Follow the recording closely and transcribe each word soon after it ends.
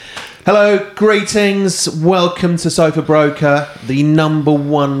Hello, greetings. Welcome to Sofa Broker, the number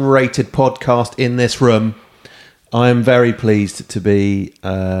one rated podcast in this room. I am very pleased to be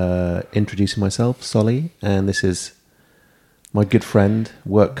introducing myself, Solly, and this is my good friend,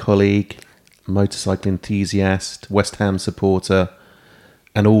 work colleague, motorcycle enthusiast, West Ham supporter,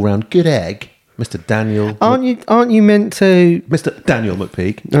 and all-round good egg, Mr. Daniel. Aren't you meant to, Mr. Daniel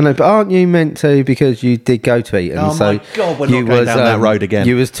McPeak? No, but aren't you meant to, because you did go to Eton? Oh so my God, we're not going down that road again.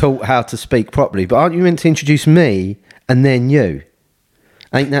 You was taught how to speak properly, but aren't you meant to introduce me and then you?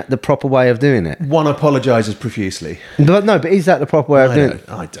 Ain't that the proper way of doing it? One apologises profusely. But is that the proper way of doing it?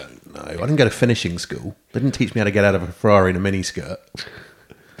 I don't know. I didn't go to finishing school. They didn't teach me how to get out of a Ferrari in a miniskirt.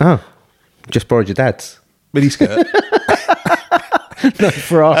 Oh, just borrowed your dad's Miniskirt? No,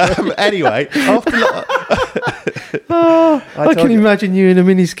 Ferrari. Anyway, after I can imagine you in a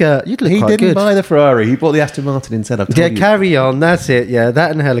miniskirt. You'd look he quite didn't good. buy the Ferrari. He bought the Aston Martin instead. I've told Yeah, you. carry on. That's it. Yeah, that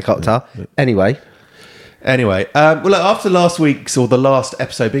and a helicopter. Anyway, well, look, after last week's or the last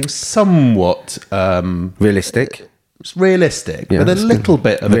episode being somewhat realistic. realistic, Yeah, but a it's little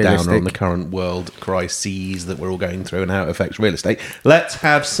bit of a downer realistic. on the current world crises that we're all going through and how it affects real estate. Let's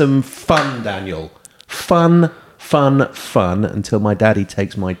have some fun, Daniel. Fun, until my daddy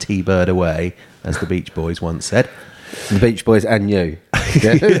takes my T-bird away, as the Beach Boys once said. The Beach Boys and you.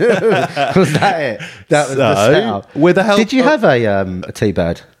 Yeah. Was that it? That was the setup. With the help Did you have a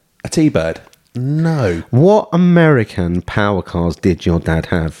T-bird? a T-bird? No. What American power cars did your dad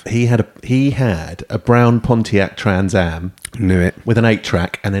have? He had a brown Pontiac Trans Am. Knew it. With an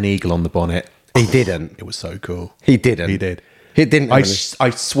 8-track and an eagle on the bonnet. He didn't. It was so cool. He didn't. He did. He didn't. I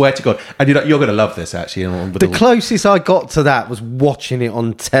swear to God. And you're going to love this, actually. The closest I got to that was watching it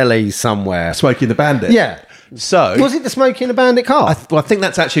on telly somewhere. Smoking the Bandit. Yeah. So Was it the Smoking the Bandit car? I think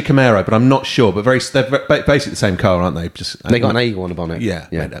that's actually a Camaro, but I'm not sure. But they're basically the same car, aren't they? They got an eagle on the bonnet. Yeah.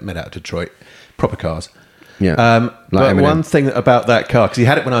 Made out of Detroit. Proper cars. Yeah. But Eminem. one thing about that car, because he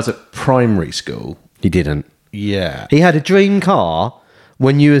had it when I was at primary school. He didn't. Yeah. He had a dream car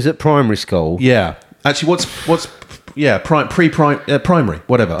when you was at primary school. Yeah. Actually, primary,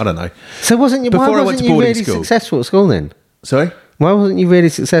 whatever, I don't know. So why wasn't you really school. successful at school then? Sorry? Why wasn't you really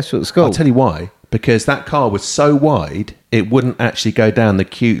successful at school? I'll tell you why. Because that car was so wide, it wouldn't actually go down the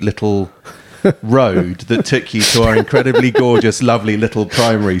cute little road that took you to our incredibly gorgeous, lovely little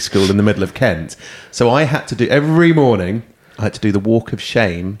primary school in the middle of Kent. So I had to do, every morning, I had to do the walk of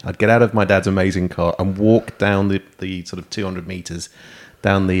shame. I'd get out of my dad's amazing car and walk down the sort of 200 metres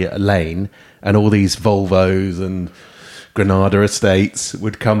down the lane, and all these Volvos and Granada estates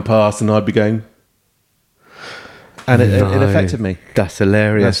would come past, and I'd be going... And it affected me. That's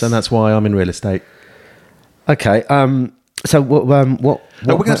hilarious. And that's why I'm in real estate. Okay. So what? We're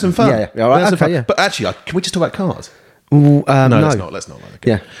going to have some fun. Yeah. All right. Okay. Yeah. But actually, can we just talk about cars? No, Let's not.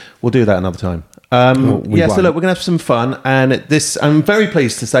 Okay. Yeah. We'll do that another time. So look, we're going to have some fun. And I'm very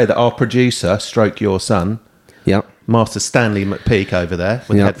pleased to say that our producer, stroke your son, Yeah. Master Stanley McPeak over there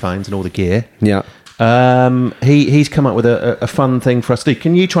with headphones and all the gear. Yeah. He's come up with a fun thing for us to do.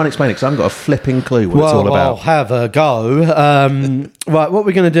 Can you try and explain it? Because I haven't got a flipping clue what it's all about. I'll have a go. Right, what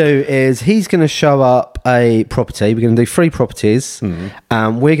we're going to do is he's going to show up a property. We're going to do 3 properties.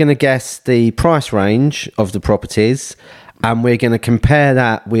 And we're going to guess the price range of the properties. And we're going to compare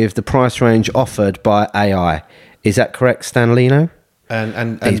that with the price range offered by AI. Is that correct, Stanlino?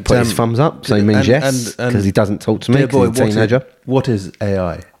 And he's put his thumbs up, so he means yes, because he doesn't talk to me because he's a teenager. What is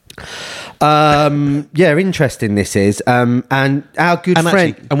AI? Interesting this is. And our good friend...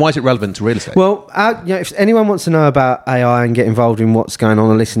 Actually, and why is it relevant to real estate? Well, if anyone wants to know about AI and get involved in what's going on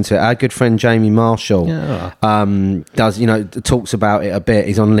and listen to it, our good friend Jamie Marshall does, talks about it a bit.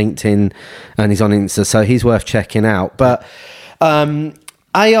 He's on LinkedIn and he's on Insta, so he's worth checking out. But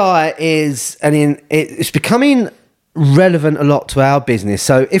AI is, it's becoming relevant a lot to our business.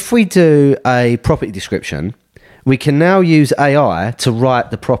 So if we do a property description, we can now use AI to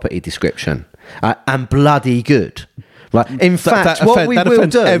write the property description, and bloody good. Right. In fact, what we will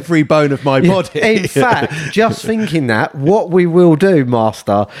do, every bone of my body. In fact, just thinking that, what we will do,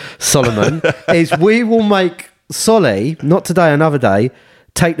 Master Solomon, is we will make Solly, not today, another day,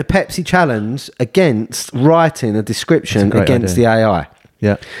 take the Pepsi challenge against writing a description against the AI.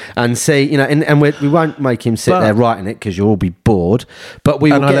 Yeah, and see, and we won't make him sit there writing it because you'll all be bored. But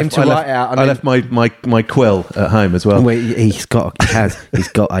we will get him to write out. I left my quill at home as well. He's got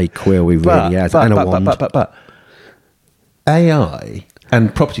a quill. He really has, and a wand. But AI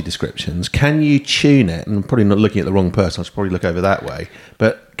and property descriptions, can you tune it? And I'm probably not looking at the wrong person. I should probably look over that way.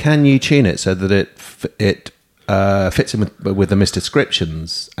 But can you tune it so that it fits in with the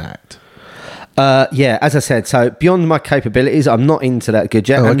Misdescriptions Act? Yeah, as I said, so beyond my capabilities, I'm not into that good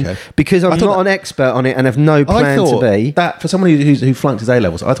yet. Oh, and okay. because I'm not an expert on it and have no plan to be. That for someone who flunked his A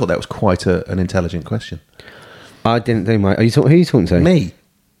levels, I thought that was quite an intelligent question. I didn't do my. Who are you talking to? Me?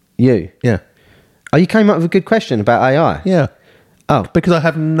 You? Yeah. Oh, you came up with a good question about AI. Yeah. Oh, Because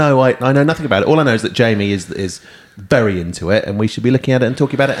I know nothing about it. All I know is that Jamie is very into it, and we should be looking at it and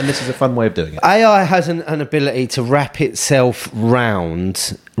talking about it. And this is a fun way of doing it. AI has an ability to wrap itself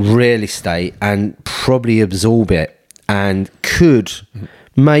round real estate and probably absorb it, and could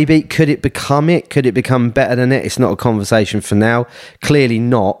it become it? Could it become better than it? It's not a conversation for now. Clearly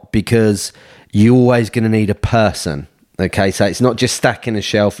not, because you're always going to need a person. Okay, so it's not just stacking a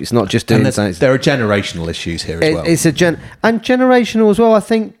shelf. It's not just doing something. There are generational issues here as well. It's and generational as well. I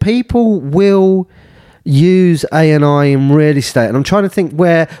think people will use A&I in real estate, and I'm trying to think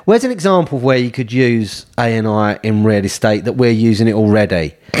where's an example of where you could use A&I in real estate that we're using it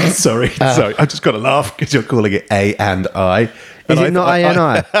already. Sorry, I just got to laugh because you're calling it A and I. Is it not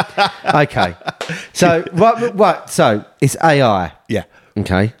A&I? Okay, so right. So it's AI. Yeah.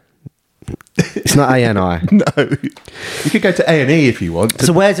 Okay. It's not A&I. No, you could go to A&E if you want.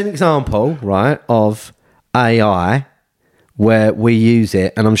 So where's an example, right, of AI where we use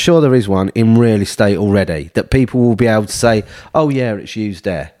it, and I'm sure there is one in real estate already, that people will be able to say, oh yeah, it's used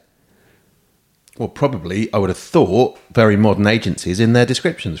there. Well, probably, I would have thought, very modern agencies in their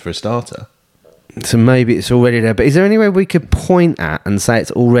descriptions for a starter. So maybe it's already there. But is there any way we could point at and say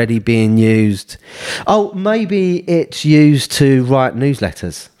it's already being used? Oh, maybe it's used to write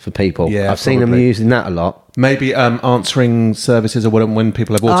newsletters for people. Yeah, I've seen them using that a lot. Maybe answering services or when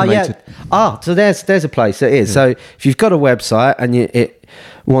people have automated. So there's a place that is. So if you've got a website and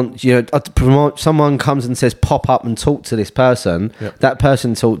someone comes and says pop up and talk to this person, that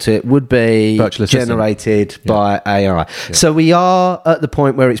person talk to it would be generated by AI. Yeah. So we are at the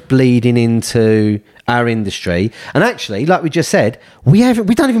point where it's bleeding into our industry, and actually, like we just said, we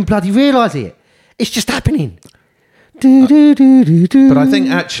don't even bloody realise it. It's just happening. But I think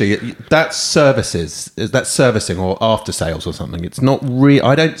actually that's servicing or after sales or something. It's not real.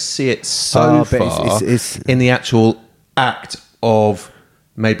 I don't see it so far it's in the actual act of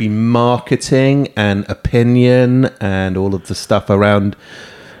maybe marketing and opinion and all of the stuff around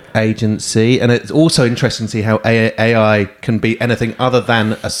agency. And it's also interesting to see how AI can be anything other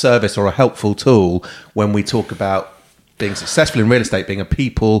than a service or a helpful tool when we talk about being successful in real estate, being a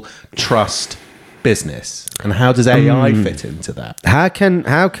people trust business. And how does AI fit into that? How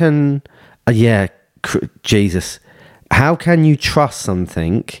can Jesus, how can you trust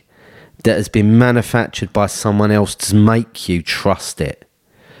something that has been manufactured by someone else to make you trust it?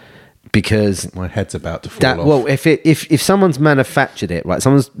 Because my head's about to fall off. Well, if someone's manufactured it, right,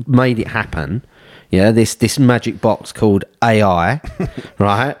 someone's made it happen, this magic box called AI,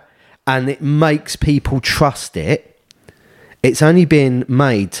 right, and it makes people trust it. It's only been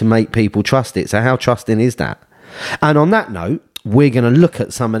made to make people trust it. So how trusting is that? And on that note, we're going to look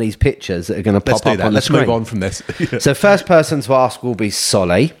at some of these pictures that are going to pop up on the screen. Let's move on from this. So first person to ask will be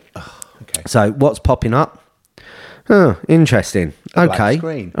Solly. Oh, okay. So what's popping up? Oh, interesting. Okay. Black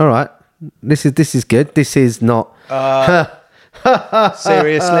screen. All right. This is good. This is not...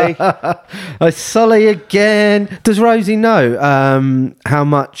 Seriously? Solly again. Does Rosie know how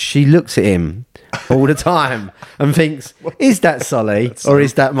much she looks at him all the time and thinks, is that Solly or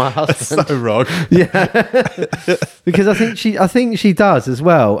is that my husband? So wrong. Yeah. Because I think she does as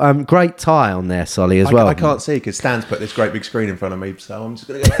well. Great tie on there, Solly, as well. I can't see because Stan's put this great big screen in front of me, so I'm just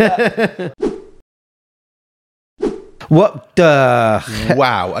going to go like that. What the...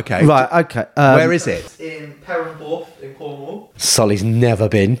 Wow, okay. Right, okay. Where is it? In Perranporth, in Cornwall. Solly's never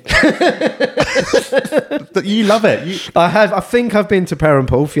been. You love it. I have. I think I've been to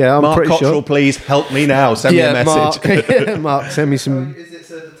Perranporth, yeah, I'm Mark pretty Cottrell, sure. please help me now. Send me a message. Mark, send me some...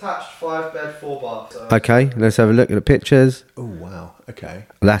 It's a detached 5-bed 4-bath. So. Okay, let's have a look at the pictures. Oh, wow, okay.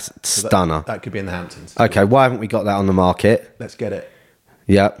 That's stunner. That could be in the Hamptons. Okay, why haven't we got that on the market? Let's get it.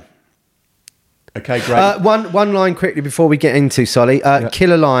 Yep. Okay, great. One line quickly before we get into Solly.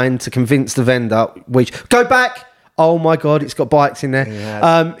 Kill a line to convince the vendor. Go back. Oh my God, it's got bikes in there.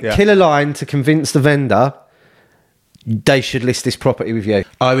 Kill a line to convince the vendor they should list this property with you.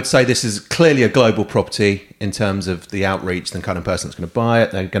 I would say this is clearly a global property in terms of the outreach, the kind of person that's going to buy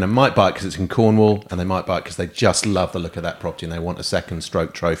it. They're might buy it because it's in Cornwall, and they might buy it because they just love the look of that property and they want a second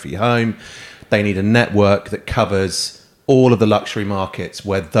stroke trophy home. They need a network that covers all of the luxury markets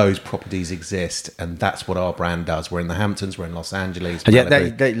where those properties exist, and that's what our brand does. We're in the Hamptons, we're in Los Angeles. Yeah,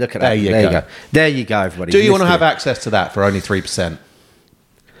 they look at that. There you go. There you go, everybody. Do you want to have access to that for only 3%?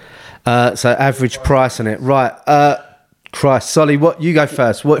 So average price on it, right? Christ, Solly, what you go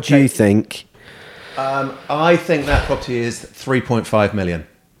first? What do you think I think that property is 3.5 million.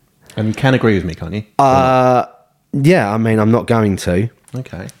 And you can agree with me, can't you? Yeah, I mean, I'm not going to.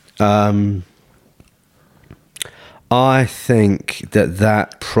 Okay. I think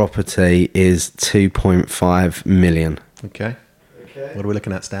that property is 2.5 million. Okay. Okay. What are we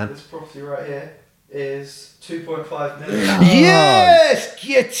looking at, Stan? This property right here is 2.5 million. Yes,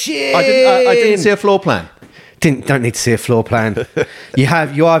 get in. I didn't see a floor plan. Don't need to see a floor plan. You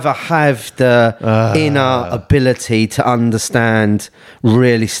either have the inner ability to understand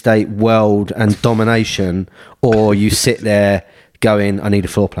real estate world and domination, or you sit there going, I need a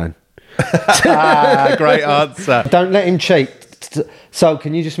floor plan. Great answer. Don't let him cheat. So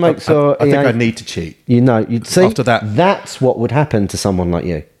can you just make sure... I think I need to cheat. You'd see, After that. that's what would happen to someone like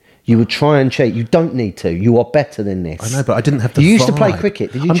you. You would try and cheat. You don't need to. You are better than this. I know, but I didn't have the You used to vibe. play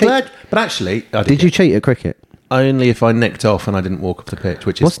cricket. Did you I'm cheat? glad, but actually... Did you cheat at cricket? Only if I nicked off and I didn't walk off the pitch,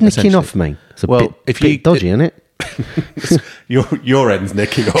 which is What's nicking essentially- off mean? It's a Well, bit, if bit you- dodgy, isn't it? your end's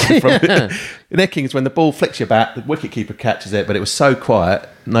nicking off. Nicking is when the ball flicks your bat, the wicketkeeper catches it, but it was so quiet,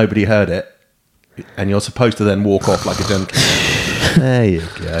 nobody heard it, and you're supposed to then walk off like a gentleman. There you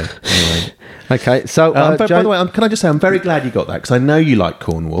go. Anyway. Okay, so... By the way, can I just say, I'm very glad you got that, because I know you like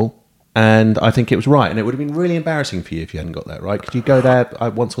Cornwall, and I think it was right, and it would have been really embarrassing for you if you hadn't got that right. Could you go there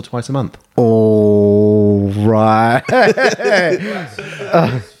once or twice a month? All right. Right, so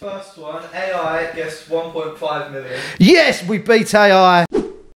for this first one, AI guessed 1.5 million. Yes, we beat AI.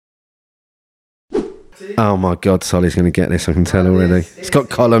 Oh my God, Solly's going to get this, I can tell already. It's got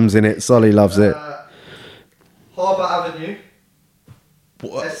columns in it. Solly loves it. Harbour Avenue.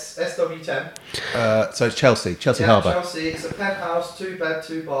 What? SW10. So it's Chelsea Yeah, Harbour. Chelsea. It's a penthouse, 2 bed,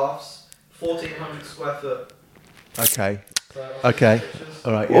 2 baths, 1,400 square foot. Okay. So, Okay. pictures.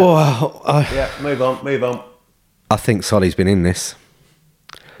 All right. Yeah. Oh, Yeah. Move on. I think Solly's been in this.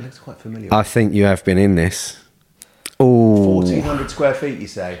 It looks quite familiar. I think you have been in this. Oh, 1,400 square feet, you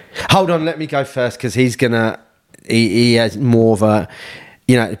say? hold on, let me go first because he's gonna. He has more of a,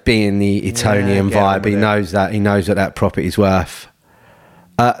 being the Etonian get on vibe. He with it. knows that. He knows what that property's worth.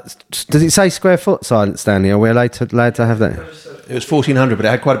 Does it say square foot, Stanley? Are we allowed to have that? It was 1,400, but it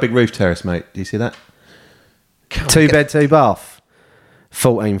had quite a big roof terrace, mate. Do you see that? 2 bed, 2 bath.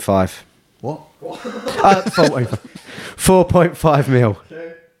 14.5. What? 4.5 mil.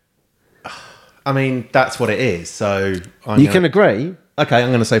 Okay. I mean, that's what it is. So You can agree. Okay, I'm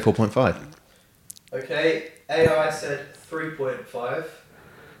going to say 4.5. Okay, AI said 3.5.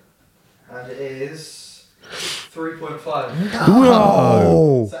 And it is 3.5.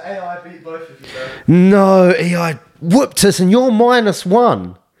 Whoa! So AI beat both of you, though. No, EI whooped us, and you're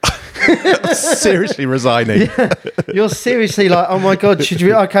 -1. Seriously resigning. You're seriously like, oh my God, should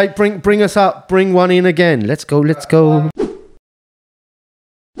you? Okay, bring us up, bring one in again. Let's go.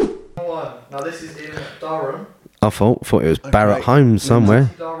 One. Now this is in Durham. I thought it was Barrett Holmes somewhere.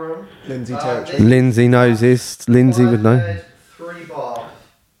 Durham. Lindsay this territory. Lindsay knows this. Lindsay would know. 5 bed, 3 bath.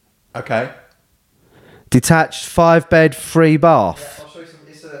 Okay. Detached 5 bed, 3 bath. I'll show you some.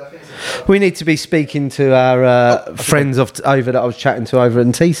 I think it's a We need to be speaking to our friends over that I was chatting to over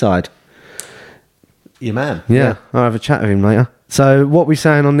in Teesside. Your man. Yeah, I'll have a chat with him later. So what we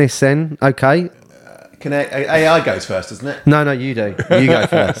saying on this then? Okay. Can AI goes first, doesn't it? No, you do. You go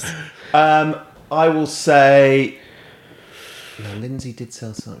first. I will say... No, Lindsay did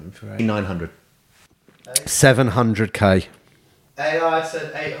sell something for 900. 700k. AI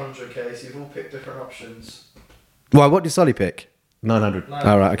said 800k, so you've all picked different options. Why, what did Solly pick? 900.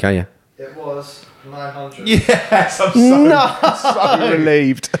 Oh, right, okay, yeah. It was 900. Yes, I'm so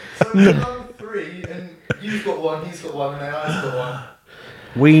relieved. So we've done 3, and you've got 1, he's got 1, and AI's got 1.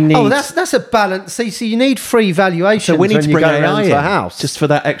 We need... Oh, that's a balance. See, you need free valuations So we need when to you bring go AI around to a in, house. just for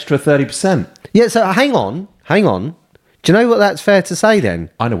that extra 30%. Yeah, so hang on. Do you know what that's fair to say then?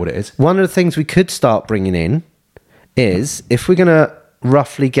 I know what it is. One of the things we could start bringing in is if we're going to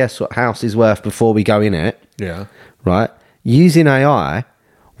roughly guess what house is worth before we go in it, Yeah. right? Using AI,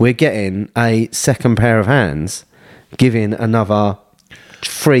 we're getting a second pair of hands, giving another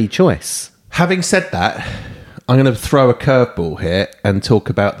free choice. Having said that, I'm going to throw a curveball here and talk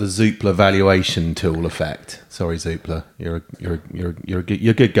about the Zoopla valuation tool effect. Sorry, Zoopla, you're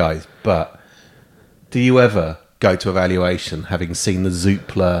good guys, but do you ever go to a valuation having seen the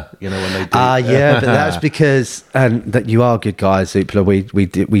Zoopla? When they do. Yeah, but that's because that you are good guys, Zoopla.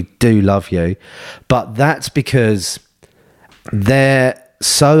 We do love you, but that's because they're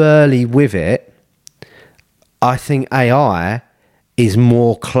so early with it. I think AI is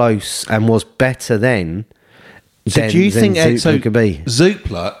more close and was better then So do you think Zoopla could be?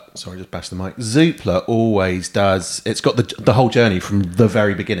 Zoopla? Sorry, just bash the mic. Zoopla always does. It's got the whole journey from the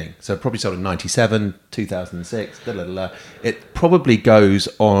very beginning. So probably started in 97, 2006. It probably goes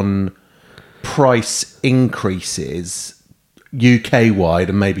on price increases UK wide,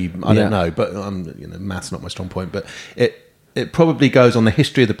 and maybe I don't know, but math's not my strong point. But it probably goes on the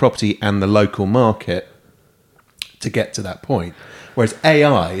history of the property and the local market to get to that point. Whereas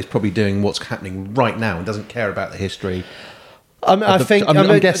AI is probably doing what's happening right now and doesn't care about the history. I'm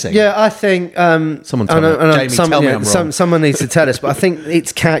guessing. Yeah, I think someone tell me. Jamie, tell me I'm wrong. Someone needs to tell us, but I think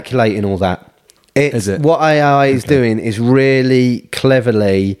it's calculating all that. Is it? What AI is doing is really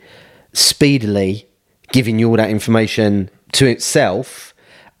cleverly, speedily giving you all that information to itself,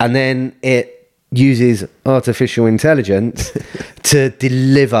 and then it uses artificial intelligence to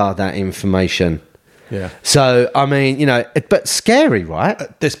deliver that information. Yeah. So, I mean, but scary, right?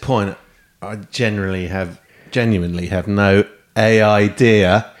 At this point, I genuinely have no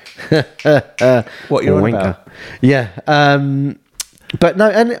idea what you're on about. Yeah. But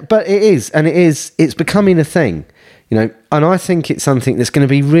no, but it's becoming a thing, and I think it's something that's going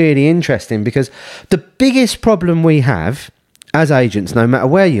to be really interesting, because the biggest problem we have as agents, no matter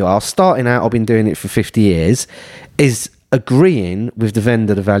where you are, starting out, I've been doing it for 50 years, is agreeing with the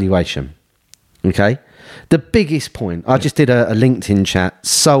vendor valuation. Okay, the biggest point. I just did a LinkedIn chat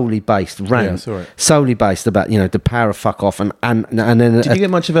solely based about the power of fuck off, and then. Did you get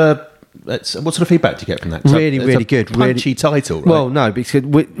much of a? What sort of feedback do you get from that? Really good. Punchy title, right? Well, no, because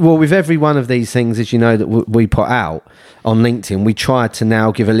with every one of these things, as you know, that we put out on LinkedIn, we try to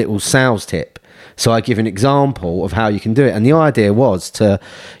now give a little sales tip. So I give an example of how you can do it, and the idea was to,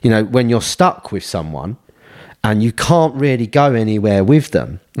 when you're stuck with someone and you can't really go anywhere with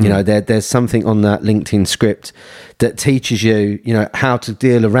them, there's something on that LinkedIn script that teaches you, how to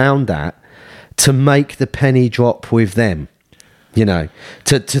deal around that, to make the penny drop with them,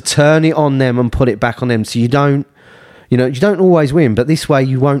 to turn it on them and put it back on them. So you don't always win, but this way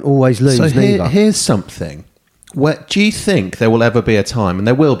you won't always lose. So neither. Here's something. Do you think there will ever be a time, and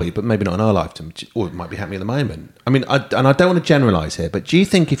there will be, but maybe not in our lifetime, or it might be happening at the moment? I mean, I don't want to generalise here, but do you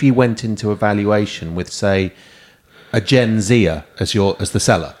think if you went into a valuation with, say, a Gen Zer as the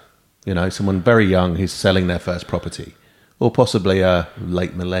seller, someone very young who's selling their first property, or possibly a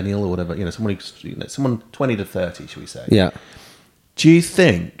late millennial or whatever, someone 20 to 30, should we say? Yeah. Do you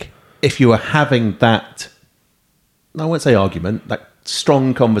think if you were having that, I won't say argument, that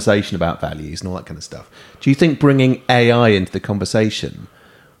strong conversation about values and all that kind of stuff, do you think bringing AI into the conversation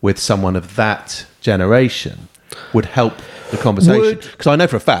with someone of that generation would help the conversation? Because I know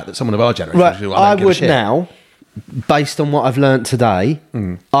for a fact that someone of our generation, I would now, based on what I've learnt today,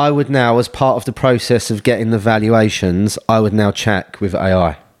 I would now, as part of the process of getting the valuations, I would now check with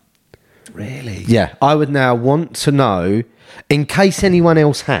AI. Really? Yeah, I would now want to know, in case anyone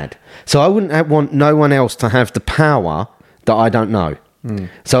else had. So I wouldn't want no one else to have the power that I don't know.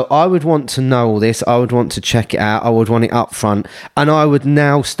 So I would want to know all this. I would want to check it out. I would want it up front. And I would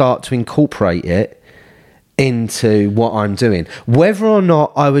now start to incorporate it into what I'm doing. Whether or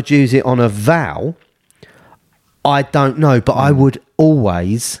not I would use it on a vow, I don't know. But I would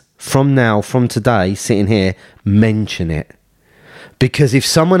always, from today, sitting here, mention it. Because if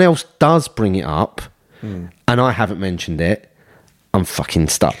someone else does bring it up, and I haven't mentioned it, I'm fucking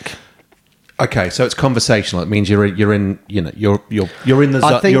stuck. Okay, so it's conversational. It means you're in the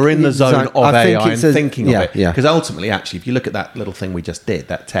zone of AI and thinking of it. Yeah. Because ultimately, actually, if you look at that little thing we just did,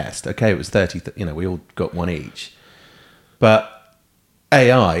 that test, okay, it was 30. We all got one each, but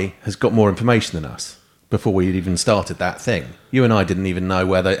AI has got more information than us before we'd even started that thing. You and I didn't even know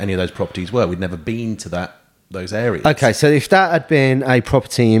where any of those properties were. We'd never been to those areas. Okay, so if that had been a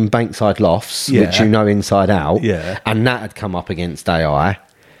property in Bankside Lofts, which you know inside out, and that had come up against AI,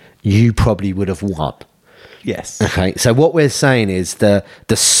 you probably would have won. Yes. Okay, so what we're saying is the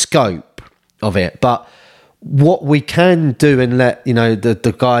scope of it. But what we can do and let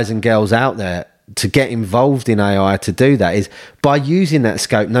the guys and girls out there to get involved in AI to do that is by using that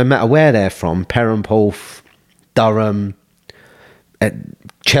scope, no matter where they're from, Perranporth, Durham,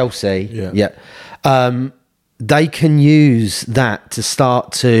 Chelsea, they can use that to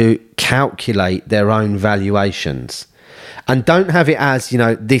start to calculate their own valuations. And don't have it as,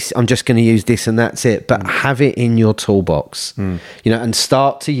 this, I'm just going to use this and that's it, but have it in your toolbox, and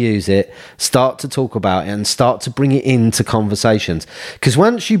start to use it, start to talk about it, and start to bring it into conversations. Because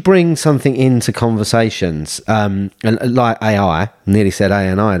once you bring something into conversations, and like AI, I nearly said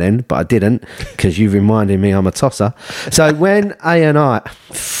A&I then, but I didn't, because you reminded me I'm a tosser. So when AI,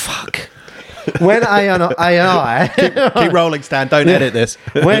 when AI Keep rolling, Stan. Don't edit this.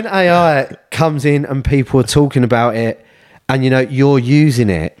 when AI comes in and people are talking about it, and you're using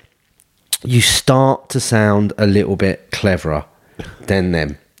it, you start to sound a little bit cleverer than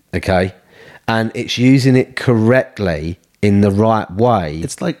them, okay? And it's using it correctly in the right way.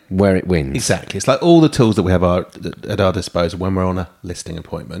 It's like where it wins. Exactly. It's like all the tools that we have at our disposal when we're on a listing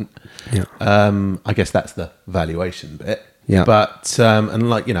appointment. Yeah. I guess that's the valuation bit. Yeah. But and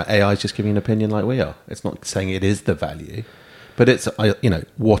like AI is just giving an opinion like we are. It's not saying it is the value, but it's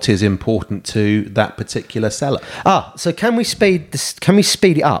what is important to that particular seller. So can we speed this? Can we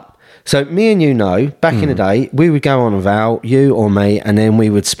speed it up? So me and you back in the day, we would go on a Val, you or me, and then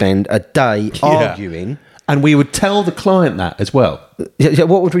we would spend a day arguing. And we would tell the client that as well.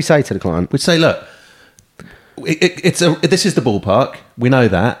 What would we say to the client? We'd say, look, this is the ballpark. We know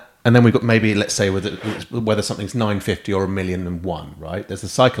that. And then we've got maybe, let's say, whether something's 950 or 1,000,001, right? There's a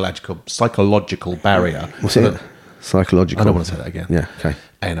psychological barrier. What's it? Psychological. I don't want to say that again. Yeah, okay.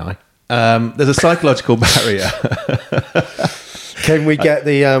 ANI. There's a psychological barrier. Can we get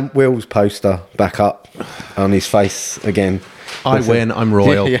the Will's poster back up on his face again? I win. I'm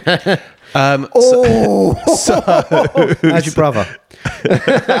royal. Yeah. How's your brother?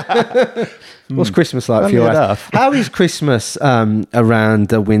 What's Christmas like for you? How is Christmas around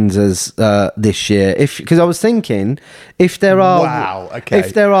the Windsors this year? Because I was thinking, if there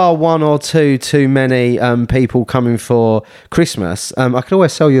are one or two too many people coming for Christmas, I could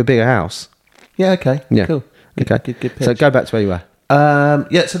always sell you a bigger house. Yeah. Okay. Yeah. Cool. Okay. Good pitch. So go back to where you were.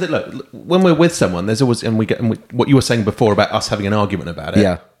 So that, look, when we're with someone, there's always, what you were saying before about us having an argument about it.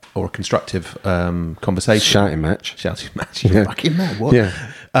 Yeah. Or a constructive conversation. Shouting match. You're fucking mad. What? Yeah.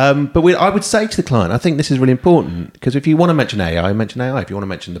 But I would say to the client, I think this is really important, because if you want to mention AI, mention AI. If you want to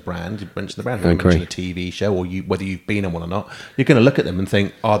mention the brand, mention the brand. If you want to mention a TV show, or whether you've been in one or not, you're going to look at them and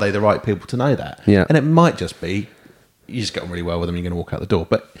think, are they the right people to know that? Yeah. And it might just be, you just get on really well with them, you're going to walk out the door.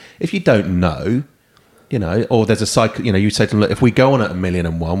 But if you don't know, or there's a cycle, you say to them, look, if we go on at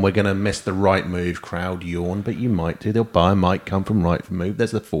 1,000,001, we're going to miss the right move crowd yawn, but you might do. They'll buy, might come from right move.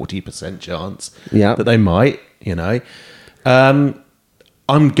 There's a 40% chance that they might, I'm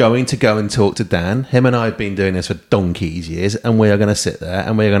going to go and talk to Dan. Him and I have been doing this for donkey's years, and we are going to sit there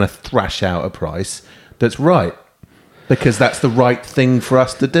and we're going to thrash out a price that's right, because that's the right thing for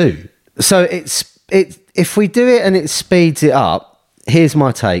us to do. So if we do it and it speeds it up, here's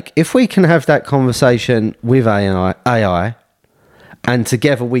my take. If we can have that conversation with AI and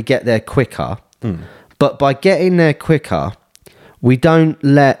together we get there quicker, but by getting there quicker, we don't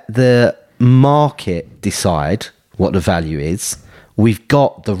let the market decide what the value is. We've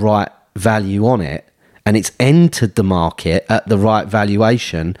got the right value on it and it's entered the market at the right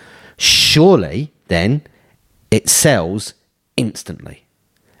valuation. Surely then it sells instantly.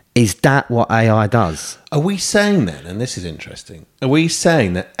 Is that what AI does? Are we saying then, and this is interesting, are we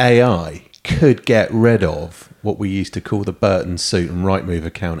saying that AI could get rid of what we used to call the Burton Suit and Rightmove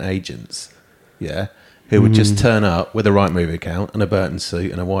account agents? Yeah? Who would just turn up with a Rightmove account and a Burton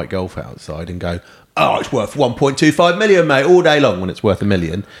suit and a white Golf outside and go, oh, it's worth 1.25 million, mate, all day long, when it's worth $1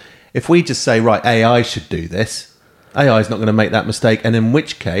 million. If we just say, right, AI should do this, AI is not going to make that mistake, and in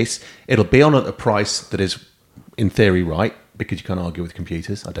which case it'll be on at a price that is, in theory, right, because you can't argue with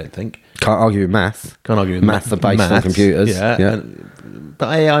computers, I don't think. Can't argue with math. Can't argue with math. Are based on computers. Yeah. But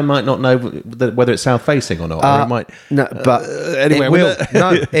AI might not know whether it's south-facing or not. Or it might. No, but anyway, it will.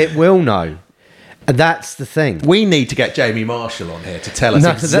 It will know. And that's the thing. We need to get Jamie Marshall on here to tell us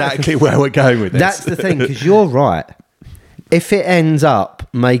exactly where we're going with this. That's the thing, because you're right. If it ends up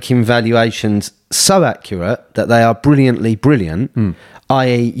making valuations so accurate that they are brilliantly brilliant,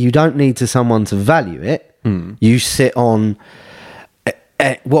 i.e. you don't need someone to value it, you sit on,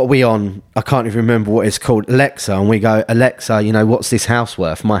 what are we on? I can't even remember what it's called, Alexa, and we go, Alexa, what's this house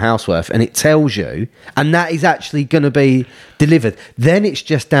worth, my house worth? And it tells you, and that is actually going to be delivered. Then it's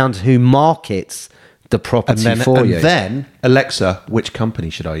just down to who markets the property for you. And then, Alexa, which company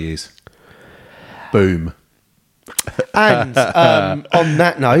should I use? Boom. And on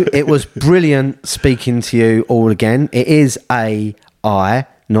that note, it was brilliant speaking to you all again. It is AI,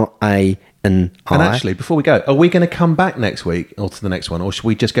 not an And actually, before we go, are we going to come back next week or to the next one, or should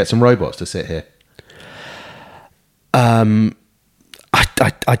we just get some robots to sit here? I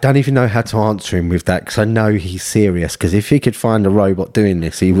don't even know how to answer him with that, because I know he's serious. Because if he could find a robot doing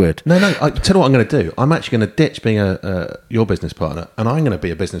this, he would. No. Tell you what I'm going to do. I'm actually going to ditch being your business partner, and I'm going to be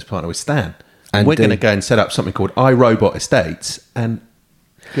a business partner with Stan. And we're going to go and set up something called iRobot Estates. And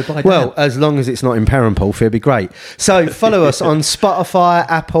goodbye, Dan. Well, as long as it's not in Perranporth, it'll be great. So follow us on Spotify,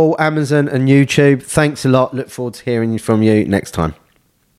 Apple, Amazon, and YouTube. Thanks a lot. Look forward to hearing from you next time.